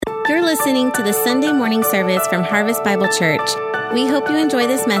You're listening to the Sunday morning service from Harvest Bible Church. We hope you enjoy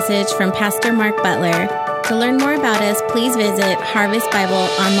this message from Pastor Mark Butler. To learn more about us, please visit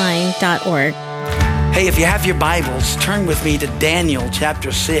harvestbibleonline.org. Hey, if you have your Bibles, turn with me to Daniel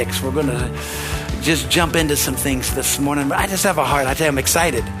chapter 6. We're going to just jump into some things this morning. But I just have a heart. I tell you, I'm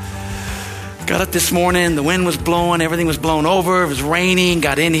excited. Got up this morning, the wind was blowing, everything was blown over, it was raining,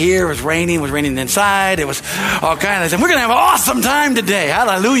 got in here, it was raining inside, it was all kinds of things. We're going to have an awesome time today.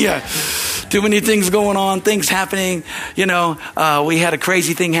 Hallelujah. Too many things going on, things happening. We had a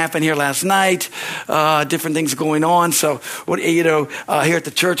crazy thing happen here last night, different things going on. So, here at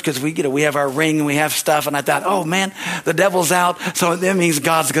the church, because we have our ring and we have stuff, and I thought, oh man, the devil's out, so that means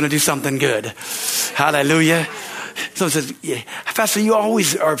God's going to do something good. Hallelujah. So it says, yeah, Pastor, you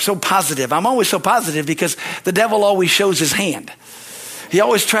always are so positive. I'm always so positive because the devil always shows his hand. He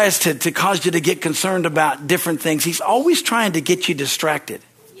always tries to cause you to get concerned about different things. He's always trying to get you distracted.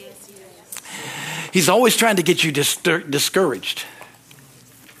 He's always trying to get you discouraged.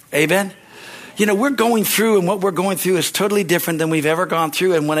 Amen? We're going through, and what we're going through is totally different than we've ever gone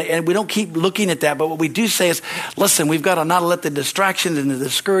through. And we don't keep looking at that. But what we do say is, listen, we've got to not let the distractions and the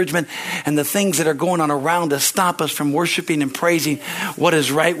discouragement and the things that are going on around us stop us from worshiping and praising what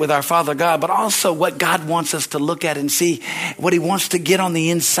is right with our Father God, but also what God wants us to look at and see, what he wants to get on the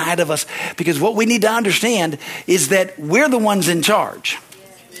inside of us. Because what we need to understand is that we're the ones in charge.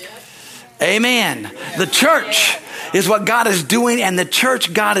 Amen. The church is what God is doing, and the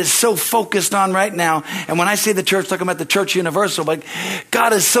church God is so focused on right now. And when I say the church, talking about the church universal, but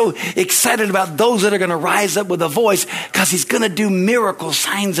God is so excited about those that are going to rise up with a voice, because he's going to do miracles,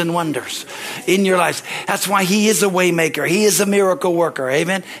 signs, and wonders in your lives. That's why he is a way maker. He is a miracle worker.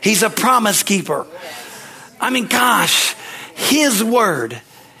 Amen. He's a promise keeper. I mean, gosh, his word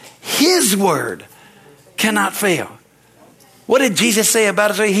cannot fail. What did Jesus say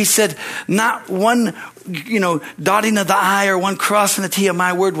about it? He said, not one, dotting of the I or one crossing the T of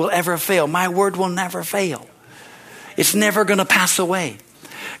my word will ever fail. My word will never fail. It's never going to pass away.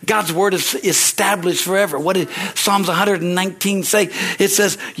 God's word is established forever. What did Psalms 119 say? It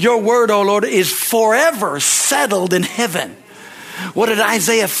says, your word, O Lord, is forever settled in heaven. What did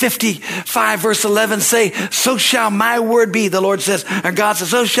Isaiah 55 verse 11 say? So shall my word be, the Lord says, or God says,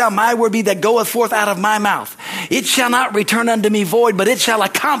 so shall my word be that goeth forth out of my mouth. It shall not return unto me void, but it shall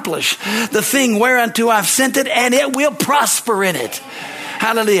accomplish the thing whereunto I've sent it, and it will prosper in it.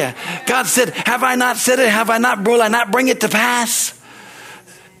 Hallelujah. God said, have I not said it? Will I not bring it to pass?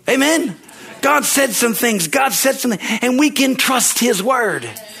 Amen. God said some things. And we can trust his word.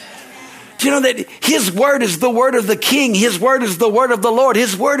 Do you know that his word is the word of the King? His word is the word of the Lord.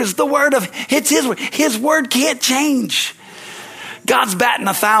 His word is it's his word. His word can't change. God's batting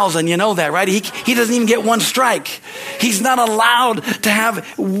 1,000. You know that, right? He doesn't even get one strike. He's not allowed to have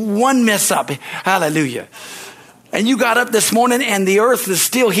one mess up. Hallelujah. And you got up this morning and the earth is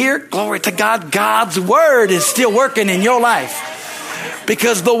still here. Glory to God. God's word is still working in your life.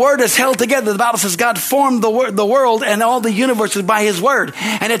 Because the word is held together. The Bible says God formed the world and all the universes by his word.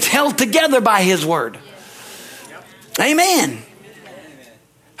 And it's held together by his word. Amen.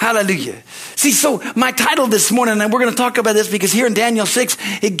 Hallelujah. See, so my title this morning, and we're going to talk about this because here in Daniel 6,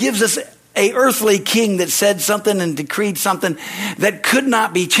 it gives us a earthly king that said something and decreed something that could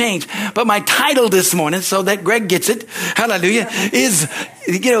not be changed. But my title this morning, so that Greg gets it, hallelujah, is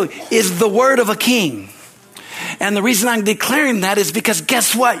the word of a king. And the reason I'm declaring that is because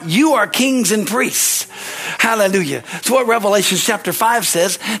guess what? You are kings and priests. Hallelujah. So what Revelation chapter 5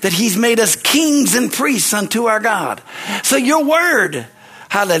 says, that he's made us kings and priests unto our God. So your word,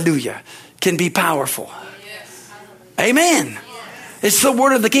 hallelujah, can be powerful. Amen. It's the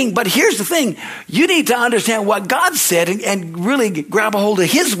word of the king. But here's the thing. You need to understand what God said and really grab a hold of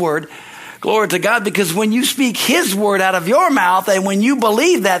his word. Glory to God. Because when you speak his word out of your mouth and when you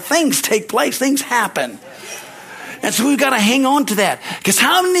believe that, things take place, things happen. And so we've got to hang on to that. Because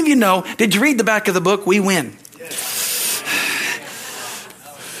how many of you know, did you read the back of the book? We win.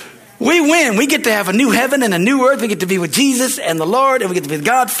 We win. We get to have a new heaven and a new earth. We get to be with Jesus and the Lord, and we get to be with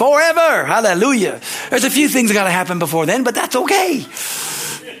God forever. Hallelujah. There's a few things that got to happen before then, but that's okay.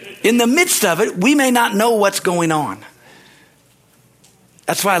 In the midst of it, we may not know what's going on.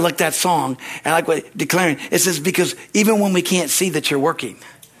 That's why I like that song. And I like what declaring. It says, because even when we can't see that you're working.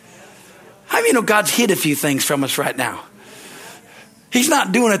 I mean, God's hid a few things from us right now. He's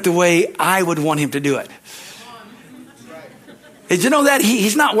not doing it the way I would want him to do it. Did you know that?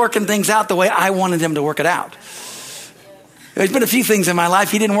 He's not working things out the way I wanted him to work it out. There's been a few things in my life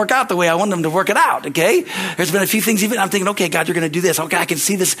he didn't work out the way I wanted him to work it out, okay? There's been a few things even I'm thinking, okay, God, you're going to do this. Okay, I can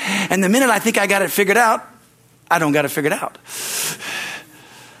see this. And the minute I think I got it figured out, I don't got it figured out.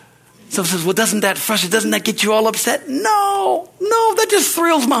 Someone says, well, doesn't that frustrate? Doesn't that get you all upset? No, that just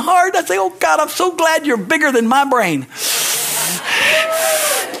thrills my heart. I say, oh God, I'm so glad you're bigger than my brain.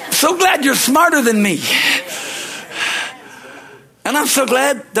 So glad you're smarter than me. And I'm so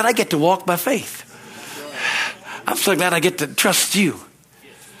glad that I get to walk by faith. I'm so glad I get to trust you.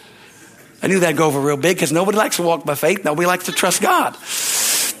 I knew that'd go over real big because nobody likes to walk by faith. Nobody likes to trust God.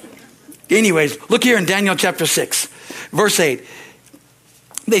 Anyways, look here in Daniel chapter 6, verse 8.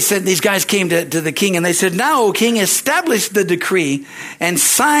 They said, these guys came to the king and they said, now, O king, establish the decree and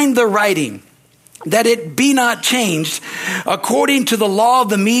sign the writing, that it be not changed according to the law of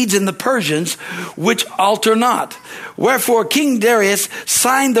the Medes and the Persians, which alter not. Wherefore King Darius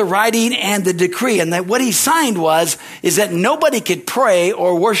signed the writing and the decree. And that what he signed is that nobody could pray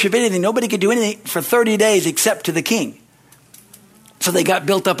or worship anything. Nobody could do anything for 30 days except to the king. So they got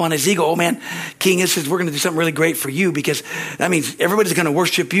built up on his ego. Oh man, king says, we're going to do something really great for you because that means everybody's going to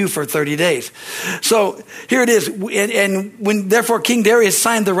worship you for 30 days. So here it is. And when therefore King Darius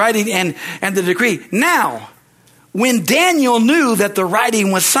signed the writing and the decree. Now, when Daniel knew that the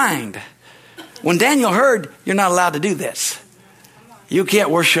writing was signed, when Daniel heard, you're not allowed to do this. You can't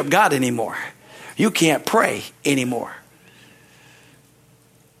worship God anymore. You can't pray anymore.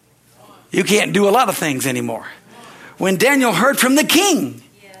 You can't do a lot of things anymore. When Daniel heard from the king,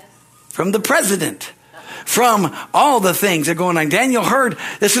 from the president, from all the things that are going on. Daniel heard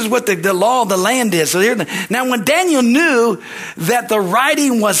this is what the law of the land is. So now when Daniel knew that the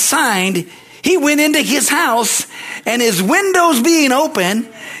writing was signed, he went into his house, and his windows being open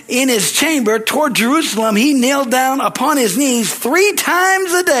in his chamber toward Jerusalem, he knelt down upon his knees 3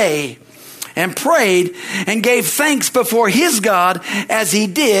 times a day and prayed and gave thanks before his God as he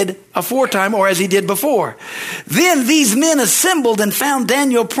did aforetime, or as he did before. Then these men assembled and found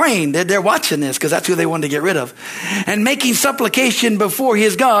Daniel praying. They're watching this because that's who they wanted to get rid of. And making supplication before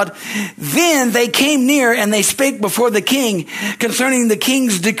his God. Then they came near and they spake before the king concerning the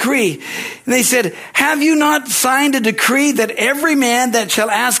king's decree. And they said, have you not signed a decree that every man that shall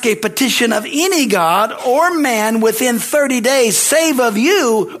ask a petition of any god or man within 30 days, save of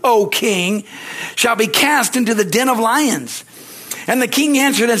you, O king, shall be cast into the den of lions? And the king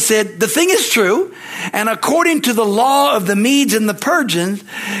answered and said, the thing is true, and according to the law of the Medes and the Persians,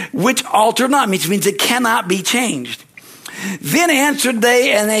 which alter not, which means it cannot be changed. Then answered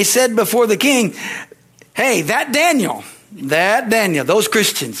they, and they said before the king, hey, that Daniel, those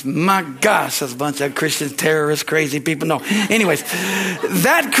Christians, my gosh, that's a bunch of Christians, terrorists, crazy people. No, anyways,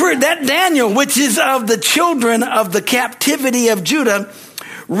 that Daniel, which is of the children of the captivity of Judah,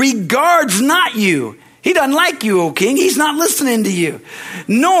 regards not you. He doesn't like you, O king. He's not listening to you,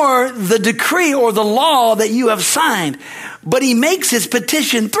 nor the decree or the law that you have signed. But he makes his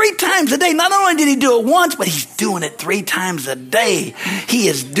petition 3 times a day. Not only did he do it once, but he's doing it 3 times a day.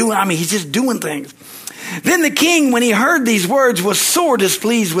 He's just doing things. Then the king, when he heard these words, was sore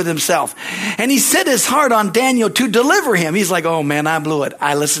displeased with himself. And he set his heart on Daniel to deliver him. He's like, oh man, I blew it.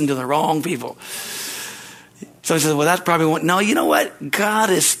 I listened to the wrong people. So he says, well, that's probably one. No, you know what?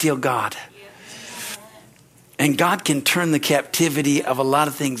 God is still God. And God can turn the captivity of a lot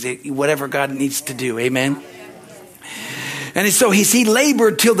of things, whatever God needs to do. Amen. And so he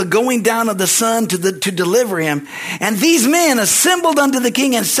labored till the going down of the sun to deliver him. And these men assembled unto the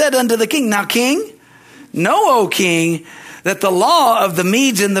king and said unto the king, now king, know, O king, that the law of the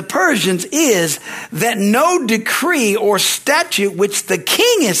Medes and the Persians is that no decree or statute which the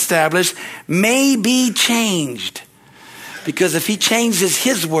king established may be changed. Because if he changes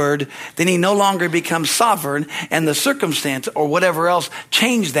his word, then he no longer becomes sovereign, and the circumstance or whatever else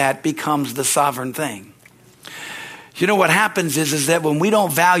change that becomes the sovereign thing. You know what happens is that when we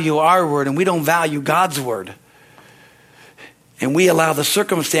don't value our word and we don't value God's word, and we allow the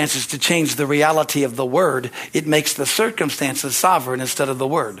circumstances to change the reality of the word, it makes the circumstances sovereign instead of the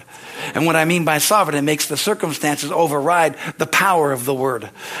word. And what I mean by sovereign, it makes the circumstances override the power of the word,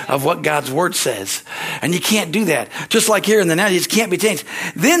 of what God's word says. And you can't do that. Just like here in the natural, it can't be changed.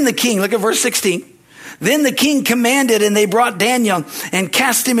 Then the king, look at verse 16. Then the king commanded, and they brought Daniel and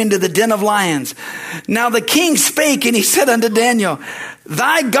cast him into the den of lions. Now the king spake, and he said unto Daniel,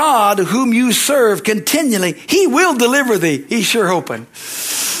 thy God whom you serve continually, he will deliver thee. He's sure hoping.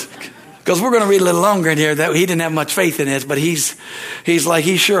 Because we're going to read a little longer in here that he didn't have much faith in this, but he's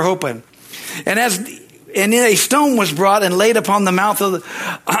sure hoping. And And then a stone was brought and laid upon the mouth of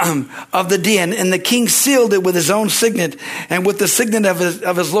the den. And the king sealed it with his own signet and with the signet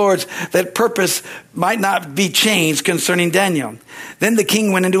of his lords, that purpose might not be changed concerning Daniel. Then the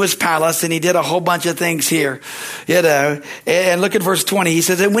king went into his palace, and he did a whole bunch of things here. And look at verse 20. He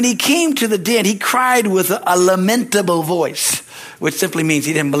says, and when he came to the den, he cried with a lamentable voice, which simply means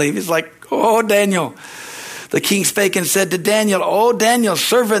he didn't believe. He's like, oh, Daniel. The king spake and said to Daniel, O Daniel,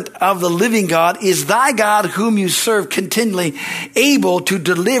 servant of the living God, is thy God whom you serve continually able to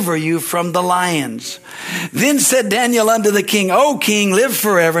deliver you from the lions? Then said Daniel unto the king, O king, live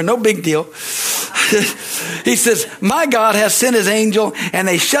forever. No big deal. He says, my God has sent his angel, and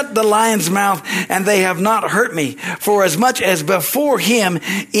they shut the lion's mouth, and they have not hurt me. For as much as before him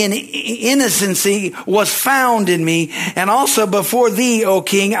in innocency was found in me, and also before thee, O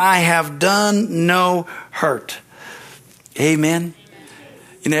king, I have done no hurt. Amen.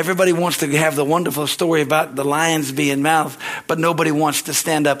 You know, everybody wants to have the wonderful story about the lions being mouthed, but nobody wants to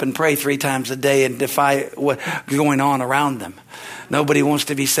stand up and pray 3 times a day and defy what's going on around them. Nobody wants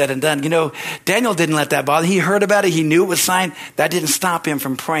to be said and done. You know, Daniel didn't let that bother. He heard about it. He knew it was signed. That didn't stop him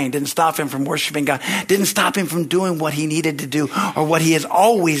from praying. Didn't stop him from worshiping God. Didn't stop him from doing what he needed to do or what he has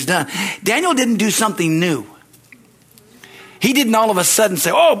always done. Daniel didn't do something new. He didn't all of a sudden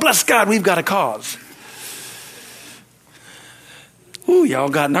say, oh, bless God, we've got a cause. Ooh, y'all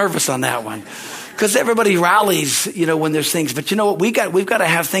got nervous on that one. Because everybody rallies, you know, when there's things. But you know what? We've got to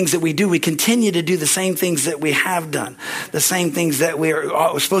have things that we do. We continue to do the same things that we have done. The same things that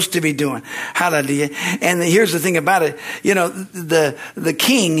we're supposed to be doing. Hallelujah. And here's the thing about it. You know, the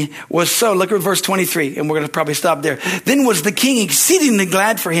king was so, look at verse 23, and we're going to probably stop there. Then was the king exceedingly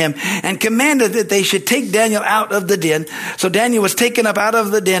glad for him, and commanded that they should take Daniel out of the den. So Daniel was taken up out of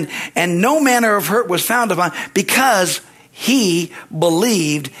the den, and no manner of hurt was found upon, because he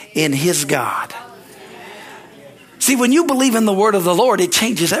believed in his God. See, when you believe in the word of the Lord, it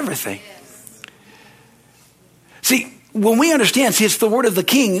changes everything. See, when we understand, it's the word of the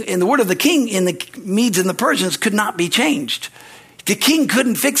king, and the word of the king in the Medes and the Persians could not be changed. The king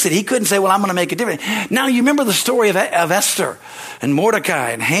couldn't fix it. He couldn't say, well, I'm going to make it different. Now, you remember the story of Esther and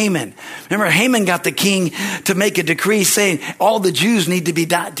Mordecai and Haman. Remember, Haman got the king to make a decree saying all the Jews need to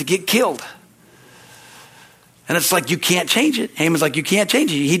get killed. And it's like, you can't change it. Haman's like, you can't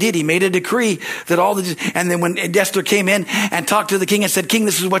change it. He did. He made a decree that all the, and then when Esther came in and talked to the king and said, King,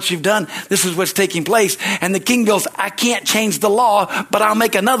 this is what you've done. This is what's taking place. And the king goes, I can't change the law, but I'll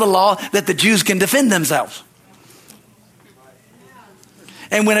make another law that the Jews can defend themselves.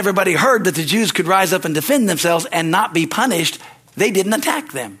 And when everybody heard that the Jews could rise up and defend themselves and not be punished, they didn't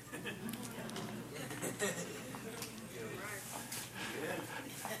attack them.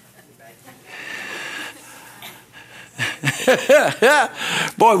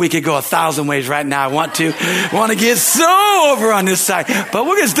 Boy, we could go 1,000 ways right now. I want to get so over on this side, but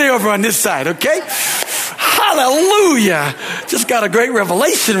we're going to stay over on this side, okay? Hallelujah. Just got a great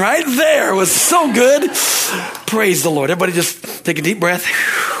revelation right there. It was so good. Praise the Lord. Everybody just take a deep breath.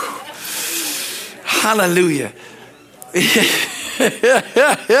 Hallelujah. Isn't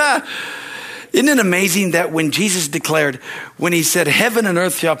it amazing that when Jesus declared, when he said, heaven and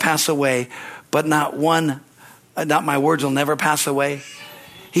earth shall pass away, but not my words will never pass away.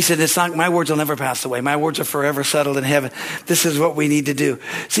 He said, it's not, my words will never pass away. My words are forever settled in heaven. This is what we need to do.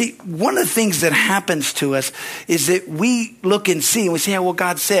 See, one of the things that happens to us is that we look and see and we say, well,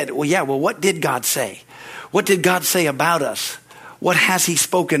 God said, what did God say? What did God say about us? What has he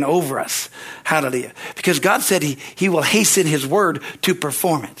spoken over us? Hallelujah. Because God said he will hasten his word to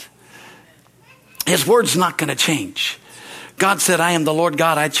perform it. His word's not going to change. God said, I am the Lord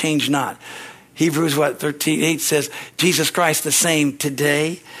God, I change not. Hebrews 13:8 says, Jesus Christ the same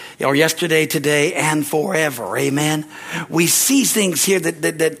today, or yesterday, today, and forever. Amen. We see things here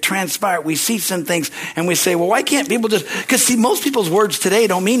that transpire. We see some things and we say, well, why can't people just, because see, most people's words today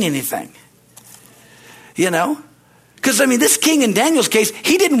don't mean anything. You know? Because, I mean, this king in Daniel's case,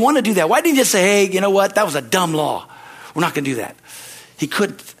 he didn't want to do that. Why didn't he just say, hey, you know what? That was a dumb law. We're not going to do that. He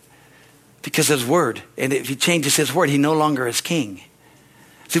couldn't, because his word, and if he changes his word, he no longer is king.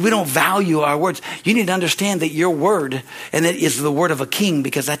 See, we don't value our words. You need to understand that your word, and it is the word of a king,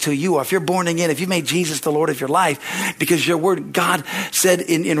 because that's who you are. If you're born again, if you made Jesus the Lord of your life, because your word, God said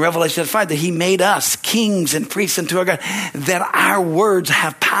in Revelation 5 that he made us kings and priests unto our God, that our words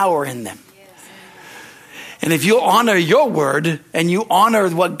have power in them. And if you honor your word and you honor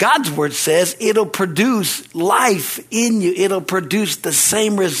what God's word says, it'll produce life in you. It'll produce the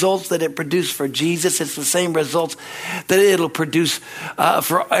same results that it produced for Jesus. It's the same results that it'll produce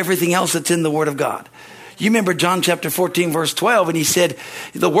for everything else that's in the word of God. You remember John chapter 14, verse 12, and he said,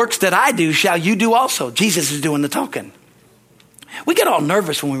 the works that I do shall you do also. Jesus is doing the talking. We get all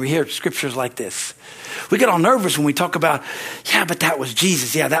nervous when we hear scriptures like this. We get all nervous when we talk about, yeah, but that was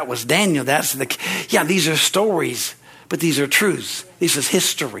Jesus. Yeah, that was Daniel. These are stories, but these are truths. This is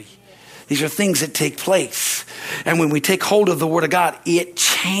history. These are things that take place. And when we take hold of the Word of God, it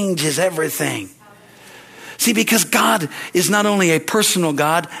changes everything. See, because God is not only a personal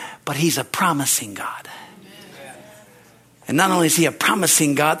God, but he's a promising God. And not only is he a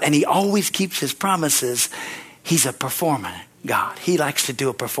promising God, and he always keeps his promises, he's a performer God. He likes to do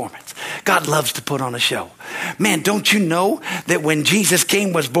a performance. God loves to put on a show. Man, don't you know that when Jesus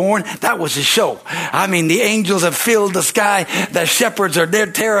was born, that was a show. I mean, the angels have filled the sky. The shepherds are there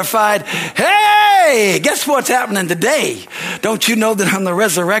terrified. Hey, guess what's happening today? Don't you know that on the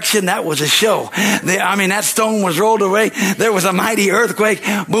resurrection, that was a show? That stone was rolled away. There was a mighty earthquake.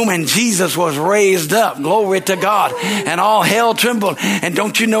 Boom, and Jesus was raised up. Glory to God. And all hell trembled. And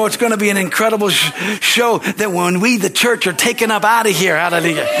don't you know it's going to be an incredible show that when we, the church, are taken up out of here.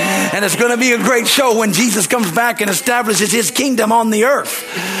 Hallelujah. And it's going to be a great show when Jesus comes back and establishes his kingdom on the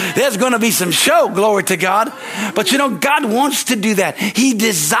earth. There's going to be some show. Glory to God. But you know, God wants to do that. He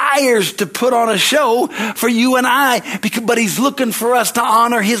desires to put on a show for you and I, but he's looking for us to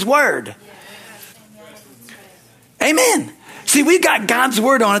honor his word. Amen. See, we've got God's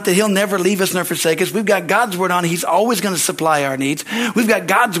word on it that he'll never leave us nor forsake us. We've got God's word on it. He's always going to supply our needs. We've got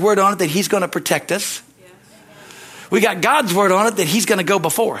God's word on it that he's going to protect us. We got God's word on it that he's going to go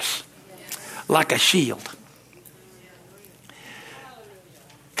before us like a shield.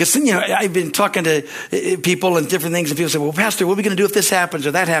 Because, you know, I've been talking to people and different things, and people say, well, Pastor, what are we going to do if this happens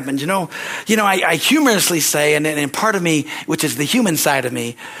or that happens? You know, I humorously say, and part of me, which is the human side of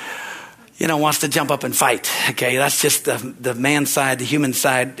me, you know, wants to jump up and fight. Okay, that's just the man side, the human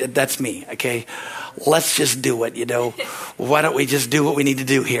side. That's me. Okay, let's just do it. You know, why don't we just do what we need to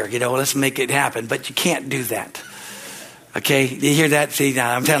do here? You know, let's make it happen. But you can't do that. Okay, you hear that? See,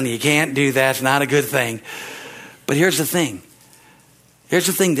 now I'm telling you, you can't do that. It's not a good thing. But here's the thing. Here's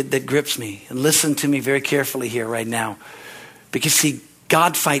the thing that grips me. And listen to me very carefully here right now. Because see,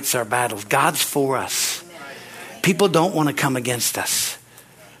 God fights our battles. God's for us. People don't want to come against us.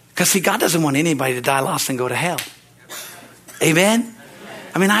 Because see, God doesn't want anybody to die lost and go to hell. Amen?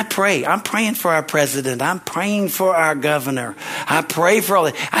 I mean, I pray. I'm praying for our president. I'm praying for our governor. I pray for all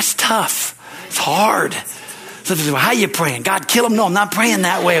that. That's tough. It's hard. So people say, well, how are you praying? God, kill him? No, I'm not praying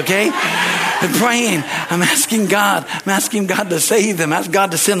that way, okay? I'm praying. I'm asking God. I'm asking God to save them. Ask God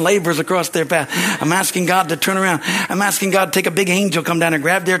to send laborers across their path. I'm asking God to turn around. I'm asking God to take a big angel, come down and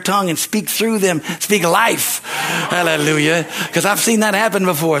grab their tongue and speak through them. Speak life. Hallelujah. Because I've seen that happen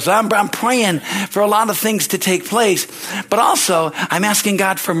before. So I'm praying for a lot of things to take place. But also, I'm asking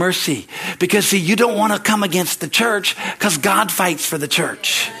God for mercy. Because, see, you don't want to come against the church because God fights for the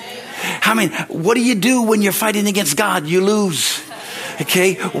church. I mean, what do you do when you're fighting against God? You lose.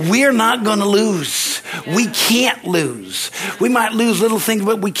 Okay, we're not going to lose. We can't lose. We might lose little things,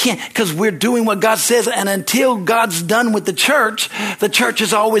 but we can't, because we're doing what God says. And until God's done with the church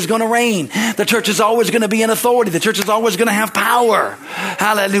is always going to reign. The church is always going to be in authority. The church is always going to have power.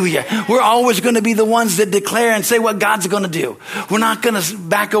 Hallelujah. We're always going to be the ones that declare and say what God's going to do. We're not going to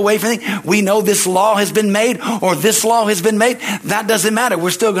back away from anything. We know this law has been made or this law has been made. That doesn't matter. We're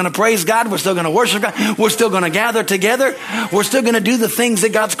still going to praise God. We're still going to worship God. We're still going to gather together. We're still going to do the things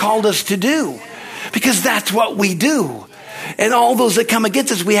that God's called us to do, because that's what we do. And all those that come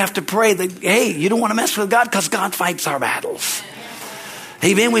against us, we have to pray that, hey, you don't want to mess with God because God fights our battles.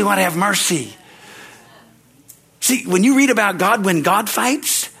 Amen. We want to have mercy. See, when you read about God, when God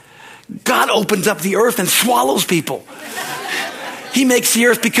fights, God opens up the earth and swallows people. He makes the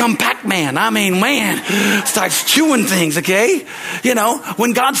earth become Pac-Man. I mean, man, starts chewing things, okay? You know,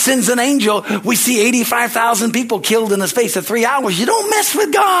 when God sends an angel, we see 85,000 people killed in the space of 3 hours. You don't mess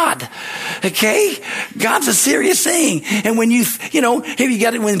with God, okay? God's a serious thing. And when you know, here you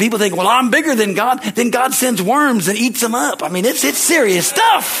got it, when people think, well, I'm bigger than God, then God sends worms and eats them up. I mean, it's serious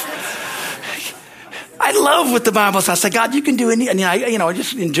stuff. I love what the Bible says. I say, God, you can do any, and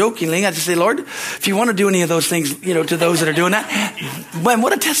just jokingly, I just say, Lord, if you want to do any of those things, to those that are doing that, man,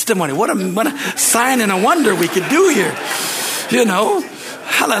 what a testimony, what a sign and a wonder we could do here,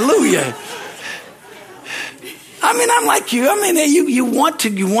 hallelujah. I mean, I'm like you. I mean, you want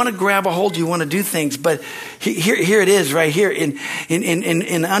to grab a hold, you want to do things, but here it is right here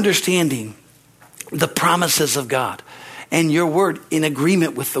in understanding the promises of God and your word in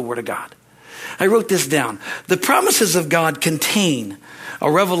agreement with the word of God. I wrote this down. The promises of God contain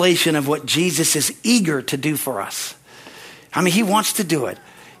a revelation of what Jesus is eager to do for us. I mean, he wants to do it.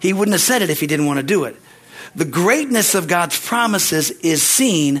 He wouldn't have said it if he didn't want to do it. The greatness of God's promises is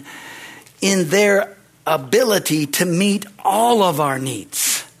seen in their ability to meet all of our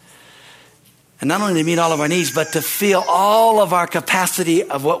needs. And not only to meet all of our needs, but to fill all of our capacity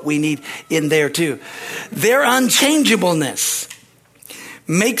of what we need in there too. Their unchangeableness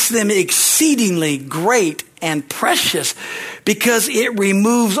makes them exceedingly great and precious because it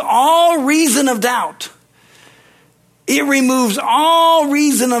removes all reason of doubt. It removes all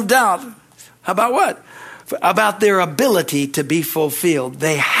reason of doubt. About what? About their ability to be fulfilled.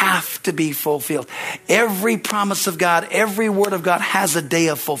 They have to be fulfilled. Every promise of God, every word of God has a day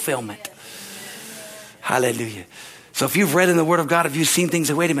of fulfillment. Hallelujah. So if you've read in the Word of God, if you've seen things,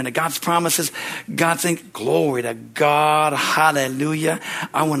 that wait a minute, God's promises, God's saying, glory to God, hallelujah.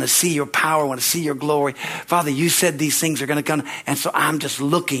 I want to see your power, I want to see your glory. Father, you said these things are going to come. And so I'm just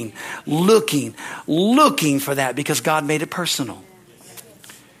looking for that because God made it personal.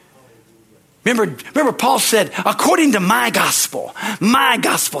 Remember Paul said, according to my gospel,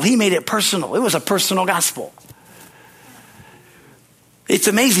 he made it personal. It was a personal gospel. It's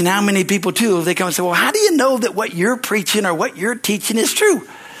amazing how many people too, they come and say, well, how do you know that what you're preaching or what you're teaching is true?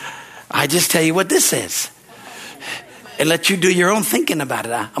 I just tell you what this says and let you do your own thinking about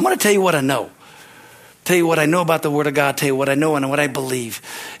it. I'm going to tell you what I know. Tell you what I know about the Word of God. Tell you what I know and what I believe.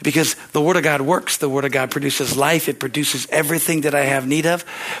 Because the Word of God works. The Word of God produces life. It produces everything that I have need of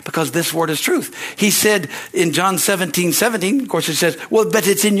because this Word is truth. He said in John 17:17, of course it says, well, but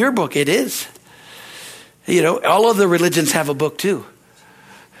it's in your book. It is. You know, all of the religions have a book too.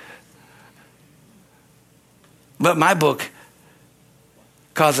 But my book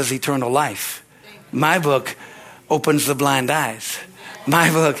causes eternal life. My book opens the blind eyes.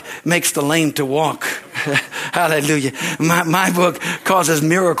 My book makes the lame to walk. Hallelujah. My book causes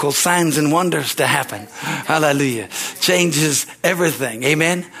miracles, signs, and wonders to happen. Hallelujah. Changes everything.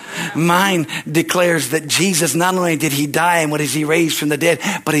 Amen. Mine declares that Jesus, not only did he die and what is he raised from the dead,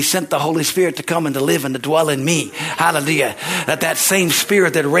 but he sent the Holy Spirit to come and to live and to dwell in me. Hallelujah. That same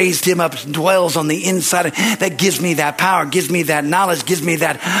Spirit that raised him up dwells on the inside. That gives me that power, gives me that knowledge, gives me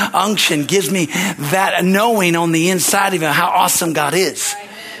that unction, gives me that knowing on the inside of him how awesome God is.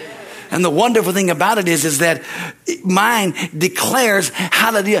 And the wonderful thing about it is that mine declares,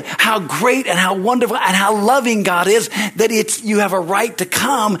 hallelujah, how great and how wonderful and how loving God is, that you have a right to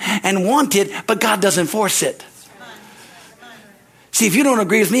come and want it, but God doesn't force it. See, if you don't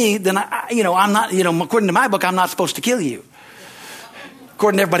agree with me, then I'm not, according to my book, I'm not supposed to kill you.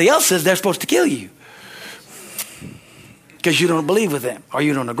 According to everybody else's, they're supposed to kill you. Because you don't believe with them or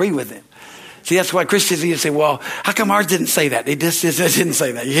you don't agree with them. See, that's why Christians need to say, well, how come ours didn't say that? It just didn't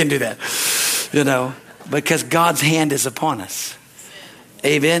say that. You can't do that. Because God's hand is upon us.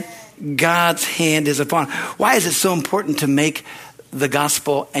 Amen. God's hand is upon us. Why is it so important to make the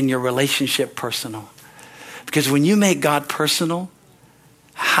gospel and your relationship personal? Because when you make God personal,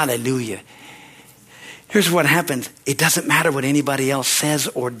 hallelujah, here's what happens. It doesn't matter what anybody else says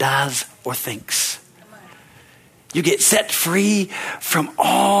or does or thinks. You get set free from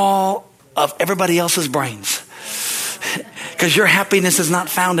all of everybody else's brains. Because your happiness is not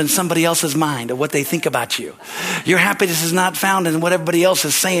found in somebody else's mind or what they think about you. Your happiness is not found in what everybody else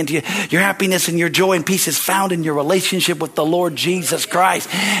is saying to you. Your happiness and your joy and peace is found in your relationship with the Lord Jesus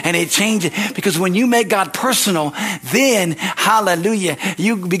Christ. And it changes because when you make God personal, then, hallelujah,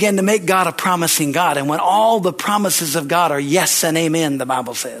 you begin to make God a promising God. And when all the promises of God are yes and amen, the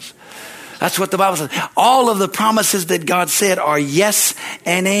Bible says. That's what the Bible says. All of the promises that God said are yes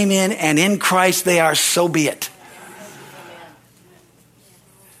and amen. And in Christ, they are so be it.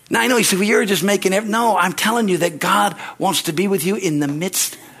 Now, I know you say, well, you're just making it. No, I'm telling you that God wants to be with you in the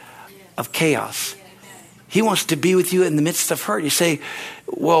midst of chaos. He wants to be with you in the midst of hurt. You say,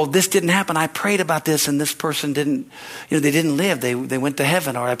 well, this didn't happen. I prayed about this and this person didn't, they didn't live. They went to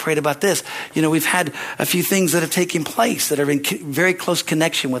heaven. Or I prayed about this. We've had a few things that have taken place that are in very close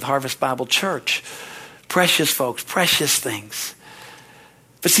connection with Harvest Bible Church. Precious folks, precious things.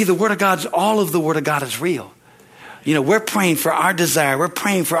 But see, all of the Word of God is real. We're praying for our desire. We're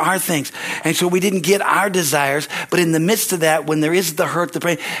praying for our things. And so we didn't get our desires. But in the midst of that, when there is the hurt, the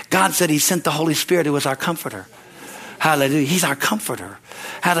pain, God said he sent the Holy Spirit who was our comforter. Hallelujah. He's our comforter.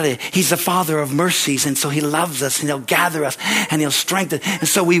 Hallelujah. He's the Father of mercies. And so he loves us and he'll gather us and he'll strengthen. And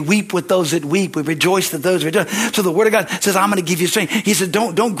so we weep with those that weep. We rejoice with those that rejoice. So the Word of God says, I'm going to give you strength. He said,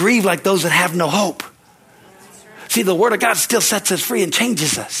 don't grieve like those that have no hope. See, the Word of God still sets us free and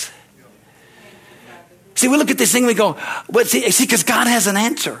changes us. See, we look at this thing and we go, but see, because God has an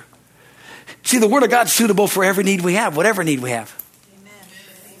answer. See, the Word of God's suitable for every need we have, whatever need we have. Amen.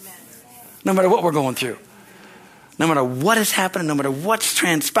 No matter what we're going through. No matter what is happening, no matter what's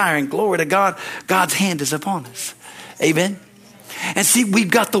transpiring, glory to God, God's hand is upon us. Amen. And see,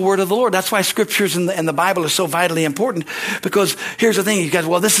 we've got the word of the Lord. That's why scriptures and the Bible are so vitally important. Because here's the thing, you guys,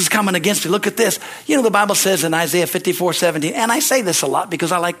 well, this is coming against me. Look at this. You know, the Bible says in Isaiah 54:17, and I say this a lot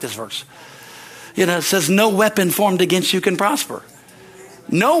because I like this verse. You know, it says, no weapon formed against you can prosper.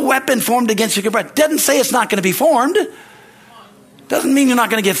 No weapon formed against you can prosper. Doesn't say it's not going to be formed. Doesn't mean you're not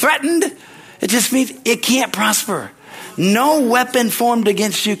going to get threatened. It just means it can't prosper. No weapon formed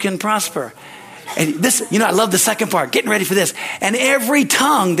against you can prosper. And this, you know, I love the second part. Getting ready for this. And every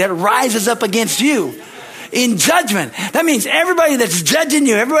tongue that rises up against you in judgment. That means everybody that's judging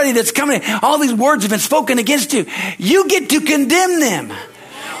you, everybody that's coming, all these words have been spoken against you. You get to condemn them.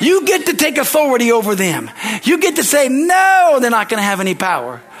 You get to take authority over them. You get to say, no, they're not going to have any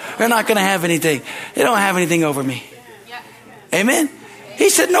power. They're not going to have anything. They don't have anything over me. Amen. He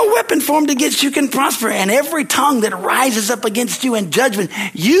said, no weapon formed against you can prosper. And every tongue that rises up against you in judgment,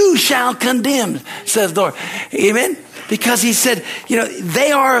 you shall condemn, says the Lord. Amen. Because he said, you know,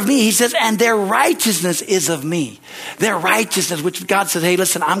 they are of me. He says, and their righteousness is of me. Their righteousness, which God says, hey,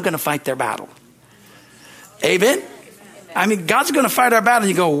 listen, I'm going to fight their battle. Amen. I mean, God's going to fight our battle.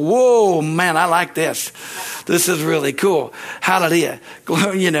 You go, whoa, man, I like this. This is really cool. Hallelujah.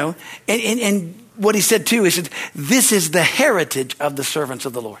 You know, and what he said too, he said, this is the heritage of the servants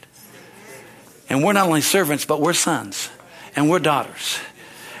of the Lord. And we're not only servants, but we're sons and we're daughters.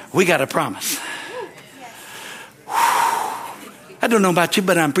 We got a promise. I don't know about you,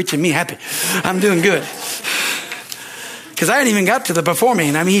 but I'm preaching me happy. I'm doing good. Because I hadn't even got to the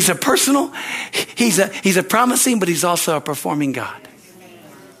performing. I mean, he's a personal, he's a promising, but he's also a performing God.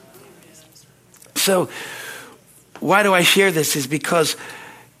 So why do I share this is because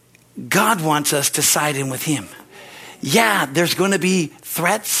God wants us to side in with him. Yeah, there's going to be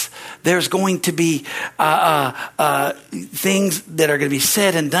threats. There's going to be things that are going to be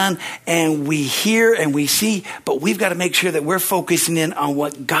said and done. And we hear and we see. But we've got to make sure that we're focusing in on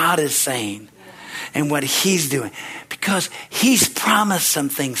what God is saying and what he's doing. Because he's promised some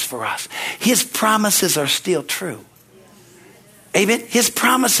things for us. His promises are still true. Amen? His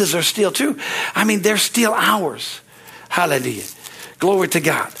promises are still true. I mean, they're still ours. Hallelujah. Glory to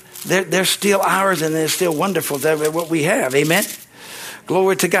God. They're still ours and they're still wonderful. That's what we have. Amen.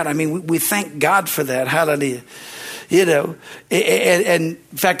 Glory to God. I mean, we thank God for that. Hallelujah. You know, and in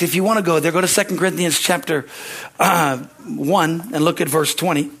fact, if you want to go there, go to 2 Corinthians chapter 1 and look at verse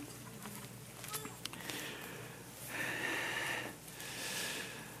 20.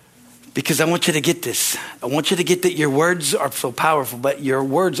 Because I want you to get this. I want you to get that your words are so powerful, but your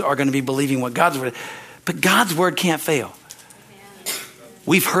words are going to be believing what God's word is. But God's word can't fail.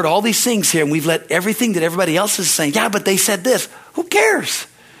 We've heard all these things here and we've let everything that everybody else is saying. Yeah, but they said this. Who cares?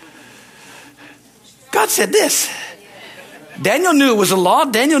 God said this. Daniel knew it was a law.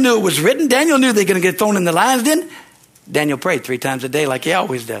 Daniel knew it was written. Daniel knew they're going to get thrown in the lion's den. Daniel prayed 3 times a day like he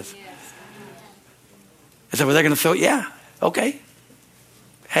always does. I said, well, they're going to throw, yeah, okay.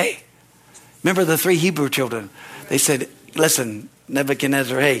 Hey, remember the 3 Hebrew children? They said, listen,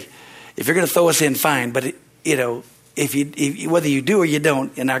 Nebuchadnezzar, hey, if you're going to throw us in, fine. But, you know, if whether you do or you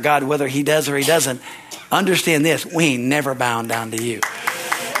don't, and our God, whether he does or he doesn't, understand this, we ain't never bound down to you.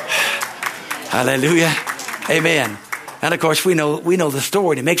 Hallelujah. Amen. And of course, we know the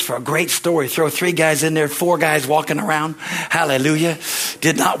story. It makes for a great story. Throw 3 guys in there, 4 guys walking around. Hallelujah.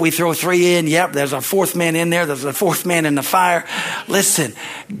 Did not we throw 3 in? Yep. There's a 4th man in there. There's a 4th man in the fire. Listen,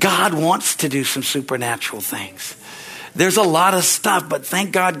 God wants to do some supernatural things. There's a lot of stuff, but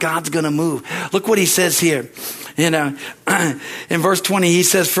thank God God's going to move. Look what he says here. You know, in verse 20, he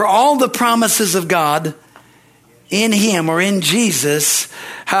says, for all the promises of God in him or in Jesus,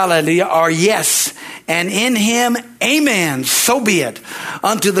 hallelujah, are yes. And in him, amen. So be it.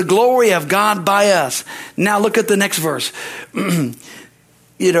 Unto the glory of God by us. Now look at the next verse. You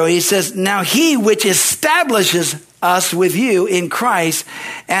know, he says, now he which establishes us with you in Christ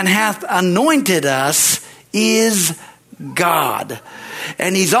and hath anointed us is God.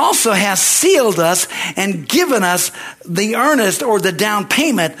 And he's also has sealed us and given us the earnest or the down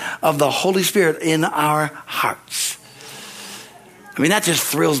payment of the Holy Spirit in our hearts. I mean, that just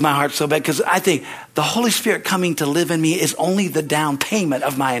thrills my heart so bad because I think the Holy Spirit coming to live in me is only the down payment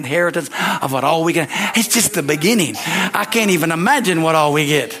of my inheritance of what all we get. It's just the beginning. I can't even imagine what all we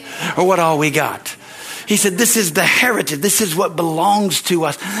get or what all we got. He said, this is the heritage. This is what belongs to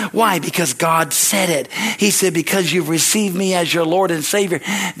us. Why? Because God said it. He said, because you've received me as your Lord and Savior,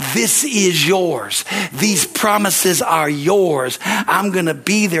 this is yours. These promises are yours. I'm going to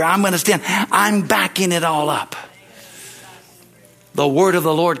be there. I'm going to stand. I'm backing it all up. the word of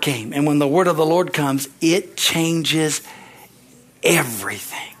the Lord came. And when the word of the Lord comes, it changes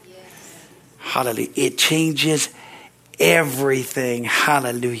everything. Hallelujah. It changes everything.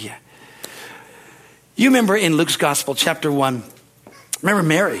 Hallelujah. You remember in Luke's Gospel, chapter 1, remember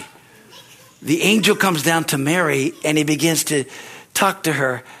Mary? The angel comes down to Mary and he begins to talk to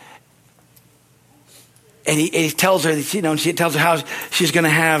her. And he tells her, she tells her how she's going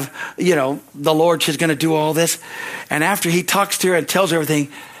to have, the Lord, she's going to do all this. And after he talks to her and tells her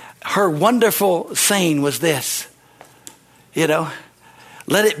everything, her wonderful saying was this,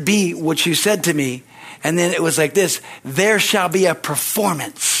 let it be what you said to me. And then it was like this, there shall be a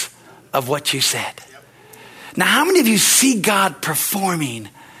performance of what you said. Now, how many of you see God performing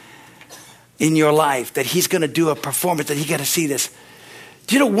in your life, that he's going to do a performance, that you got to see this?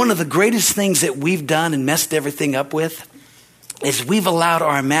 Do you know one of the greatest things that we've done and messed everything up with is we've allowed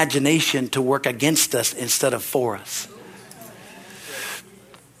our imagination to work against us instead of for us.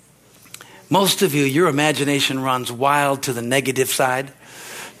 Most of you, your imagination runs wild to the negative side.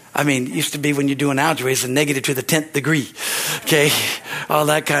 I mean, it used to be when you're doing algebra, it's a negative to the 10th degree. Okay. All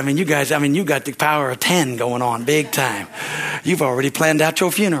that kind. You guys, you got the power of 10 going on big time. You've already planned out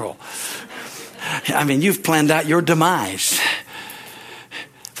your funeral. You've planned out your demise.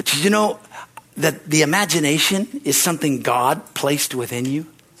 But did you know that the imagination is something God placed within you?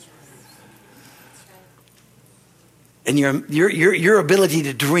 And your ability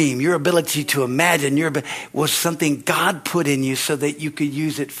to dream, your ability to imagine, was something God put in you so that you could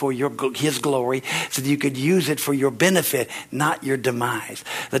use it for his glory, so that you could use it for your benefit, not your demise.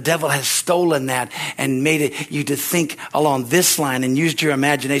 The devil has stolen that and made you to think along this line and used your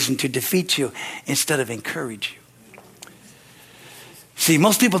imagination to defeat you instead of encourage you. See,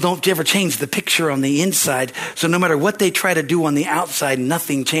 most people don't ever change the picture on the inside, so no matter what they try to do on the outside,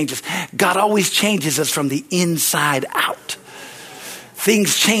 nothing changes. God always changes us from the inside out.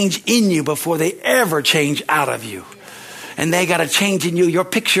 Things change in you before they ever change out of you. And they got to change in you, your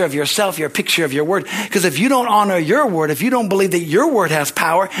picture of yourself, your picture of your word. Because if you don't honor your word, if you don't believe that your word has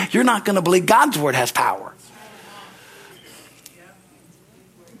power, you're not going to believe God's word has power.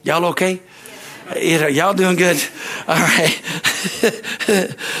 Y'all okay? Y'all doing good? All right.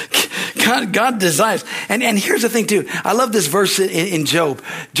 God desires. And here's the thing too. I love this verse in Job.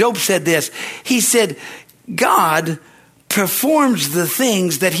 Job said this. He said, God performs the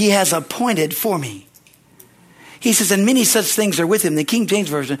things that he has appointed for me. He says, and many such things are with him. The King James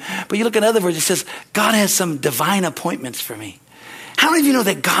Version. But you look at other versions, it says, God has some divine appointments for me. How many of you know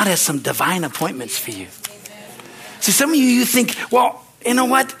that God has some divine appointments for you? See, some of you think, well, you know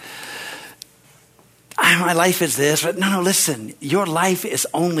what? My life is this. But no, listen. Your life is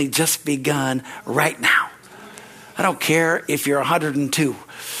only just begun right now. I don't care if you're 102.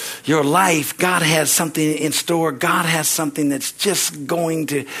 Your life, God has something in store. God has something that's just going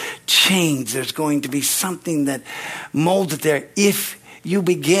to change. There's going to be something that molds it there if you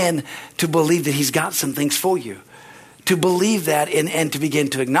begin to believe that he's got some things for you. To believe that and to begin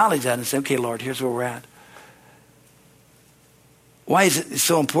to acknowledge that and say, okay, Lord, here's where we're at. Why is it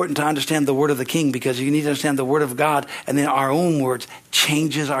so important to understand the word of the King? Because you need to understand the word of God, and then our own words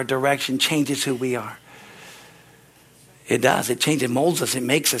changes our direction, changes who we are. It does. It changes, it molds us, it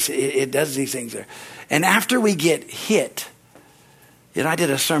makes us, it does these things there. And after we get hit, I did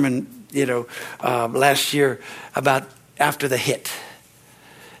a sermon, last year about after the hit.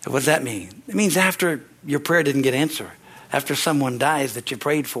 What does that mean? It means after your prayer didn't get answered, after someone dies that you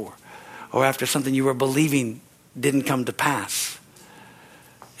prayed for, or after something you were believing didn't come to pass.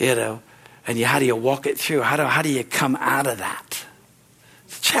 And how do you walk it through? How do you come out of that?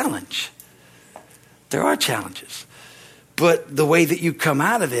 It's a challenge. There are challenges. But the way that you come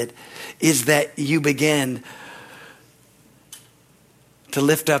out of it is that you begin to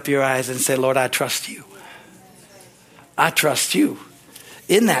lift up your eyes and say, Lord, I trust you. I trust you.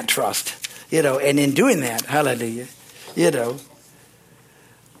 In that trust, and in doing that, hallelujah,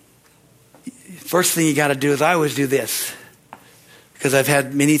 first thing you got to do is I always do this. Because I've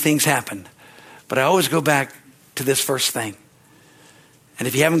had many things happen. But I always go back to this first thing. And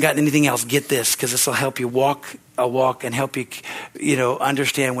if you haven't gotten anything else, get this. Because this will help you walk a walk and help you,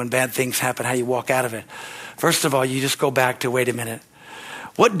 understand when bad things happen, how you walk out of it. First of all, you just go back to, wait a minute.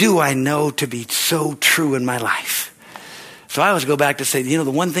 What do I know to be so true in my life? So I always go back to say, the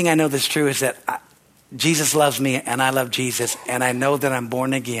one thing I know that's true is that Jesus loves me and I love Jesus. And I know that I'm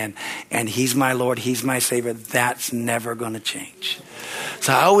born again and he's my Lord. He's my Savior. That's never going to change.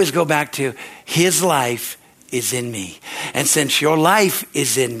 So I always go back to his life is in me. And since your life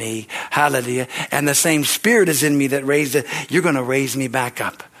is in me, hallelujah, and the same spirit is in me that raised it, you're going to raise me back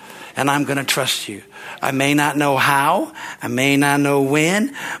up. And I'm going to trust you. I may not know how, I may not know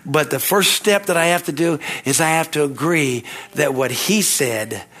when, but the first step that I have to do is I have to agree that what he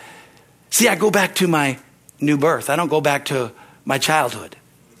said. See, I go back to my new birth. I don't go back to my childhood.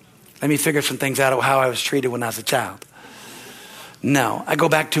 Let me figure some things out of how I was treated when I was a child. No, I go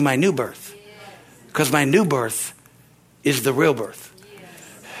back to my new birth. Because my new birth is the real birth.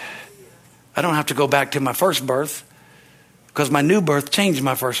 I don't have to go back to my first birth. Because my new birth changed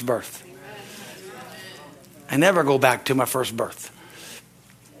my first birth. I never go back to my first birth.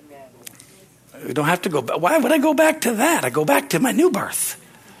 I don't have to go back. Why would I go back to that? I go back to my new birth.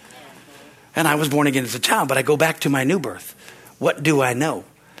 And I was born again as a child, but I go back to my new birth. What do I know?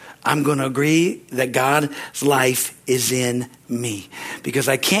 I'm going to agree that God's life is in me. Because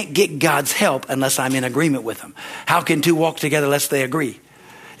I can't get God's help unless I'm in agreement with him. How can two walk together unless they agree?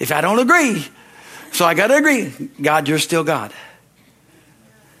 If I don't agree, so I got to agree. God, you're still God.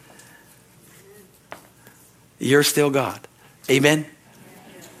 You're still God. Amen?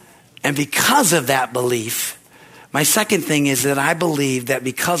 And because of that belief, my second thing is that I believe that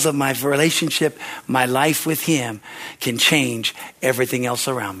because of my relationship, my life with him can change everything else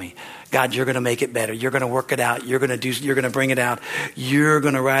around me. God, you're going to make it better. You're going to work it out. You're going to bring it out. You're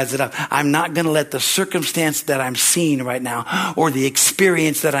going to rise it up. I'm not going to let the circumstance that I'm seeing right now or the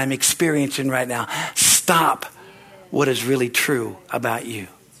experience that I'm experiencing right now stop what is really true about you.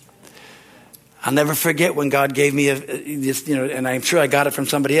 I'll never forget when God gave me this, and I'm sure I got it from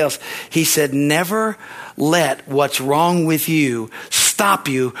somebody else. He said, never let what's wrong with you stop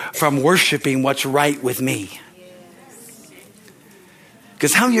you from worshiping what's right with me.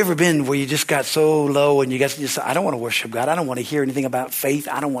 Because how have you ever been where you just got so low and you just, I don't want to worship God. I don't want to hear anything about faith.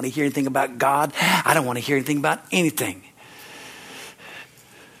 I don't want to hear anything about God. I don't want to hear anything about anything.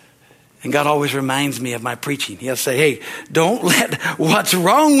 And God always reminds me of my preaching. He'll say, hey, don't let what's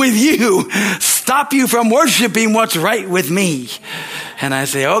wrong with you stop you from worshiping what's right with me. And I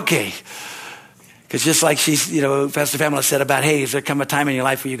say, okay. Because just like Pastor Pamela said about, hey, is there come a time in your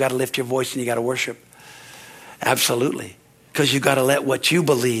life where you got to lift your voice and you got to worship? Absolutely. Because you got to let what you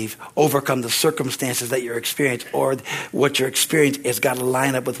believe overcome the circumstances that you're experiencing, or what you're experiencing has got to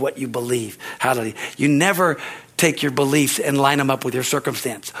line up with what you believe. Hallelujah. You never take your beliefs and line them up with your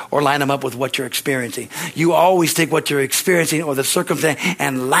circumstance or line them up with what you're experiencing. You always take what you're experiencing or the circumstance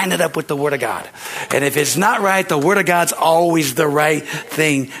and line it up with the Word of God. And if it's not right, the Word of God's always the right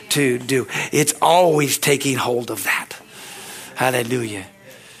thing to do. It's always taking hold of that. Hallelujah.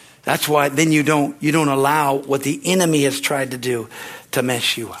 That's why then you don't allow what the enemy has tried to do to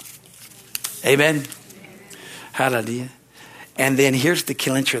mess you up. Amen. Hallelujah. And then here's the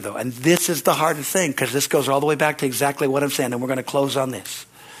clincher though. And this is the hardest thing, because this goes all the way back to exactly what I'm saying. And we're going to close on this,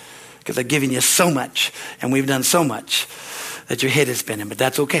 because I've given you so much and we've done so much that your head is spinning, but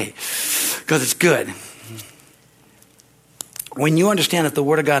that's okay, because it's good. When you understand that the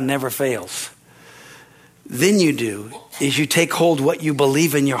Word of God never fails, then you take hold what you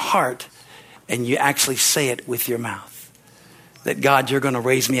believe in your heart and you actually say it with your mouth. That God, you're going to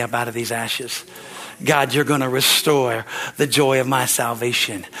raise me up out of these ashes. God, you're going to restore the joy of my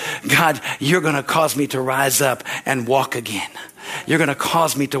salvation. God, you're going to cause me to rise up and walk again. You're going to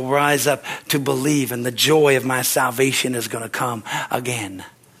cause me to rise up to believe, and the joy of my salvation is going to come again.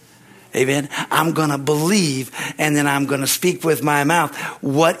 Amen. I'm going to believe, and then I'm going to speak with my mouth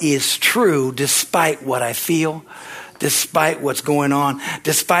what is true despite what I feel, despite what's going on,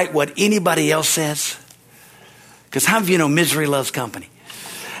 despite what anybody else says. Because how many of you know misery loves company?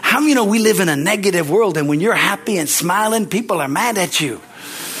 How many of you know we live in a negative world, and when you're happy and smiling, people are mad at you?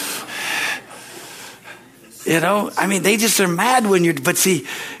 They just are mad when you're, but see,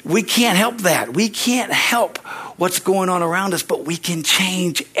 we can't help that. We can't help what's going on around us, but we can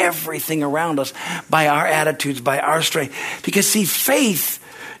change everything around us by our attitudes, by our strength. Because see, faith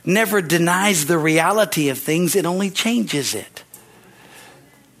never denies the reality of things. It only changes it.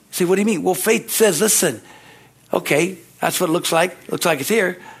 See, what do you mean? Well, faith says, listen, okay, that's what it looks like. Looks like it's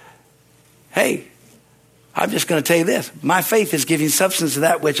here. Hey, I'm just going to tell you this. My faith is giving substance to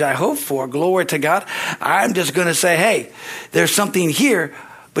that which I hope for. Glory to God. I'm just going to say, hey, there's something here,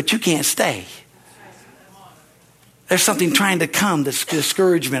 but you can't stay. There's something trying to come, this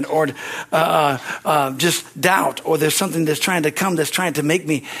discouragement or just doubt, or there's something that's trying to come that's trying to make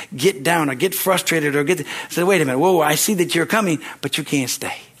me get down or get frustrated or say, wait a minute, whoa, I see that you're coming, but you can't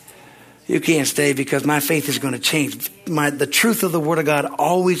stay. You can't stay, because my faith is going to change. The truth of the Word of God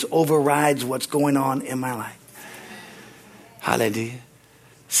always overrides what's going on in my life. Hallelujah.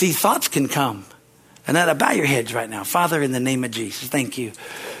 See, thoughts can come. And now bow your heads right now. Father, in the name of Jesus, thank you.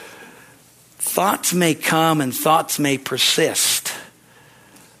 Thoughts may come and thoughts may persist.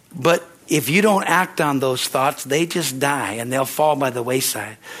 But if you don't act on those thoughts, they just die and they'll fall by the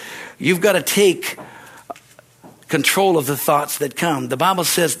wayside. You've got to take control of the thoughts that come. The Bible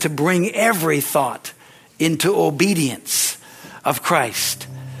says to bring every thought into obedience of Christ,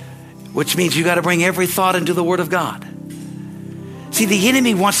 which means you got to bring every thought into the Word of God. See, the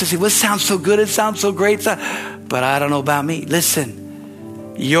enemy wants to say, well, it sounds so good, it sounds so great, but I don't know about me.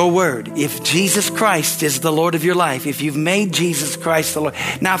 Listen, your word, if Jesus Christ is the Lord of your life, if you've made Jesus Christ the Lord.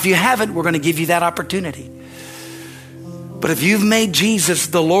 Now, if you haven't, we're going to give you that opportunity. But if you've made Jesus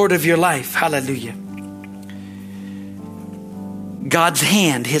the Lord of your life, hallelujah, God's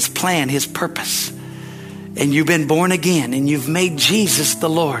hand, his plan, his purpose, and you've been born again and you've made Jesus the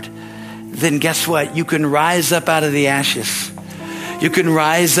Lord, then guess what? You can rise up out of the ashes. You can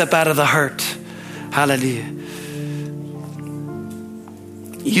rise up out of the hurt. Hallelujah.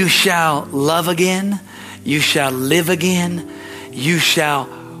 You shall love again. You shall live again. You shall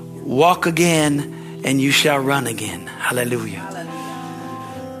walk again. And you shall run again. Hallelujah.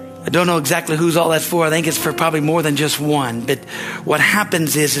 I don't know exactly who's all that's for. I think it's for probably more than just one. But what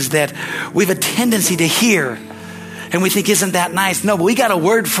happens is that we have a tendency to hear and we think, isn't that nice? No, but we got a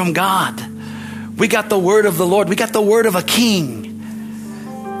word from God. We got the word of the Lord. We got the word of a king.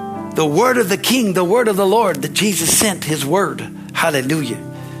 The word of the king, the word of the Lord, that Jesus sent his word. Hallelujah.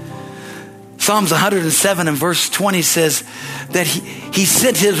 Psalms 107 and verse 20 says that he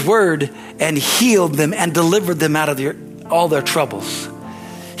sent his word and healed them and delivered them out of all their troubles.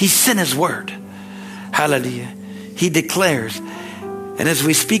 He sent his word. Hallelujah. He declares. And as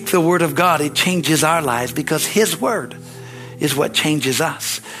we speak the word of God, it changes our lives because his word is what changes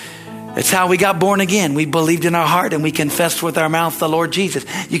us. It's how we got born again. We believed in our heart and we confessed with our mouth the Lord Jesus.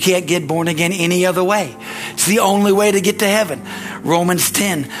 You can't get born again any other way. It's the only way to get to heaven. Romans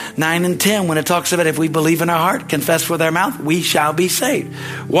 10, 9 and 10, when it talks about if we believe in our heart, confess with our mouth, we shall be saved.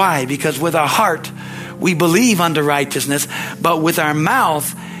 Why? Because with our heart, we believe unto righteousness, but with our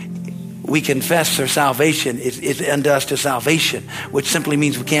mouth, we confess our salvation. It's unto us to salvation, which simply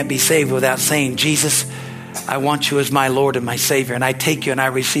means we can't be saved without saying, Jesus, I want you as my Lord and my Savior. And I take you and I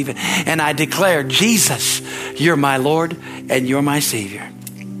receive it. And I declare, Jesus, you're my Lord and you're my Savior.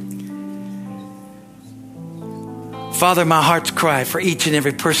 Father, my heart's cry for each and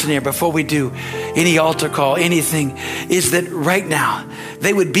every person here before we do any altar call, anything, is that right now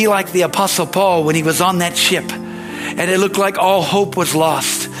they would be like the Apostle Paul when he was on that ship and it looked like all hope was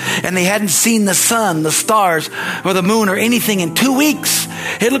lost. And they hadn't seen the sun, the stars, or the moon or anything in 2 weeks.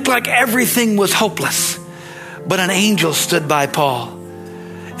 It looked like everything was hopeless. But an angel stood by Paul.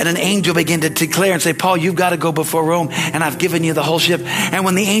 And an angel began to declare and say, Paul, you've got to go before Rome. And I've given you the whole ship. And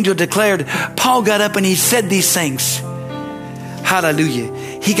when the angel declared, Paul got up and he said these things.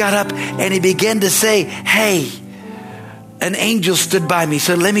 Hallelujah. He got up and he began to say, hey, an angel stood by me.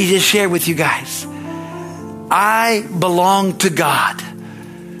 So let me just share with you guys. I belong to God.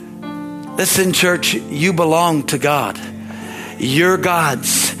 Listen, church, you belong to God. You're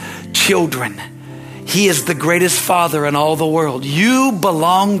God's children. He is the greatest father in all the world. You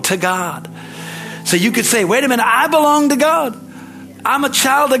belong to God. So you could say, wait a minute, I belong to God. I'm a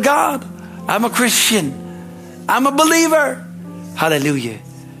child of God. I'm a Christian. I'm a believer. Hallelujah.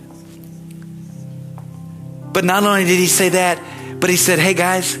 But not only did he say that, but he said, hey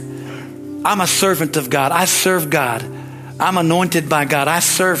guys, I'm a servant of God. I serve God. I'm anointed by God. I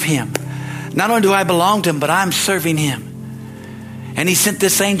serve him. Not only do I belong to him, but I'm serving him. And he sent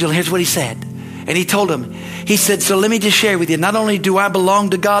this angel. Here's what he said. And he told him, he said, so let me just share with you. Not only do I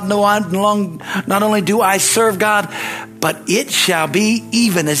belong to God, not only do I serve God, but it shall be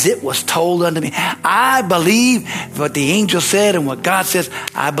even as it was told unto me. I believe what the angel said and what God says.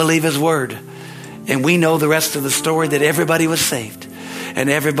 I believe his word. And we know the rest of the story, that everybody was saved and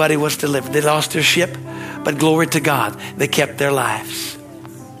everybody was delivered. They lost their ship, but glory to God, they kept their lives.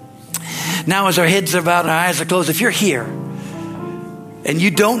 Now, as our heads are bowed and our eyes are closed, if you're here and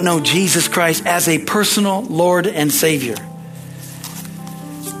you don't know Jesus Christ as a personal Lord and Savior,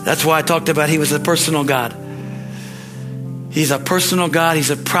 that's why I talked about he was a personal God. He's a personal God,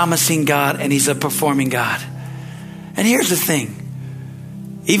 he's a promising God, and he's a performing God. And here's the thing.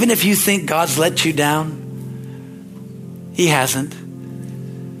 Even if you think God's let you down, he hasn't.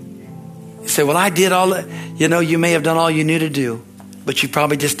 You say, well, I did all that. You know, you may have done all you knew to do, but you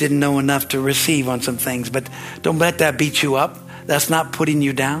probably just didn't know enough to receive on some things. But don't let that beat you up. That's not putting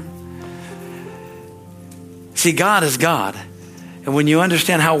you down. See, God is God. And when you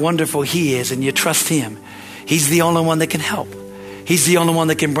understand how wonderful he is and you trust him, he's the only one that can help. He's the only one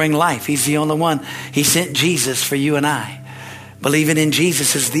that can bring life. He's the only one. He sent Jesus for you and I. Believing in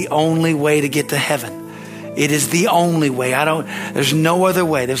Jesus is the only way to get to heaven. It is the only way. There's no other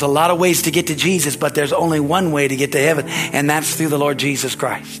way. There's a lot of ways to get to Jesus, but there's only one way to get to heaven, and that's through the Lord Jesus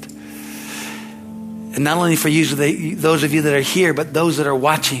Christ. And not only for you, those of you that are here, but those that are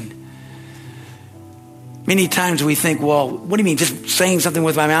watching. Many times we think, well, what do you mean? Just saying something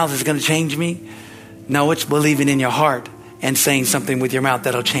with my mouth is going to change me? No, it's believing in your heart and saying something with your mouth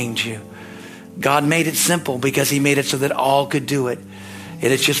that'll change you. God made it simple because he made it so that all could do it.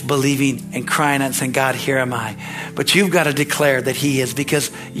 And it's just believing and crying out and saying, God, here am I. But you've got to declare that he is,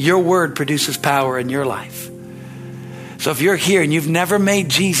 because your word produces power in your life. So if you're here and you've never made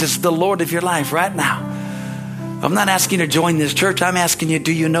Jesus the Lord of your life right now, I'm not asking you to join this church. I'm asking you,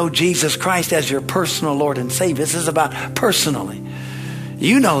 do you know Jesus Christ as your personal Lord and Savior? This is about personally.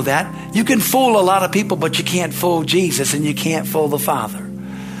 You know that. You can fool a lot of people, but you can't fool Jesus and you can't fool the Father.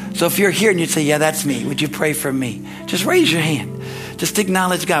 So if you're here and you say, yeah, that's me, would you pray for me? Just raise your hand. Just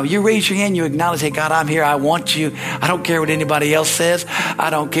acknowledge God. You raise your hand, you acknowledge, hey, God, I'm here. I want you. I don't care what anybody else says. I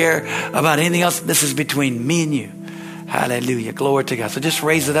don't care about anything else. This is between me and you. Hallelujah. Glory to God. So just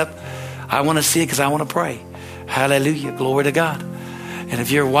raise it up. I want to see it because I want to pray. Hallelujah. Glory to God. And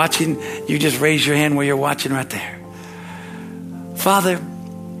if you're watching, you just raise your hand where you're watching right there. Father,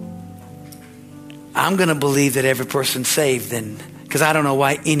 I'm going to believe that every person's saved then, because I don't know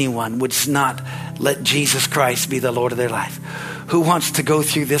why anyone would not let Jesus Christ be the Lord of their life. Who wants to go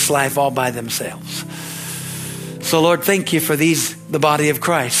through this life all by themselves? So Lord, thank you for the body of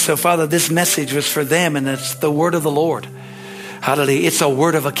Christ. So Father, this message was for them, and it's the word of the Lord. Hallelujah. It's a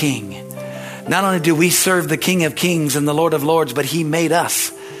word of a king. Not only do we serve the King of Kings and the Lord of Lords, but he made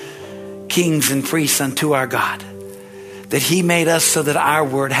us kings and priests unto our God. That he made us so that our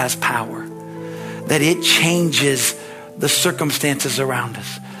word has power. That it changes the circumstances around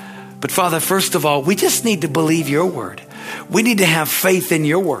us. But Father, first of all, we just need to believe your word. We need to have faith in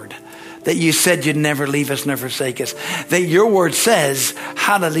your word. That you said you'd never leave us, never forsake us. That your word says,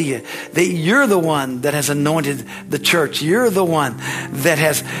 hallelujah, that you're the one that has anointed the church. You're the one that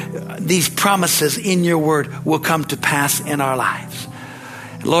has these promises in your word will come to pass in our lives.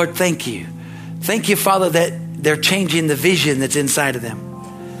 Lord, thank you. Thank you, Father, that they're changing the vision that's inside of them.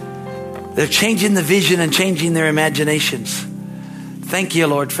 They're changing the vision and changing their imaginations. Thank you,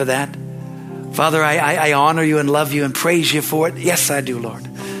 Lord, for that. Father, I honor you and love you and praise you for it. Yes, I do, Lord.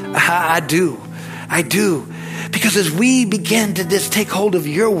 I do. Because as we begin to just take hold of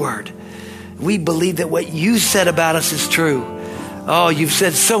your word, we believe that what you said about us is true. Oh, you've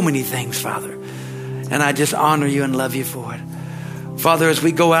said so many things, Father. And I just honor you and love you for it. Father, as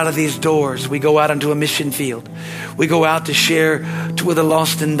we go out of these doors, we go out into a mission field. We go out to share with a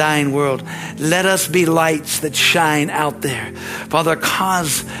lost and dying world. Let us be lights that shine out there. Father,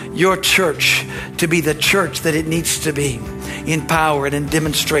 cause your church to be the church that it needs to be, in power and in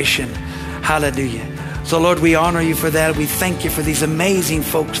demonstration. Hallelujah. So Lord, we honor you for that. We thank you for these amazing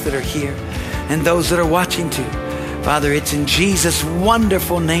folks that are here and those that are watching too. Father, it's in Jesus'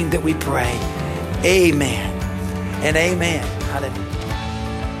 wonderful name that we pray. Amen and amen. Hallelujah.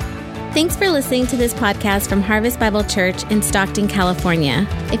 Thanks for listening to this podcast from Harvest Bible Church in Stockton, California.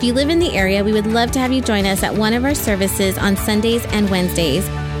 If you live in the area, we would love to have you join us at one of our services on Sundays and Wednesdays.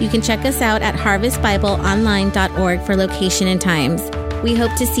 You can check us out at harvestbibleonline.org for location and times. We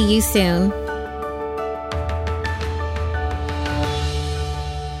hope to see you soon.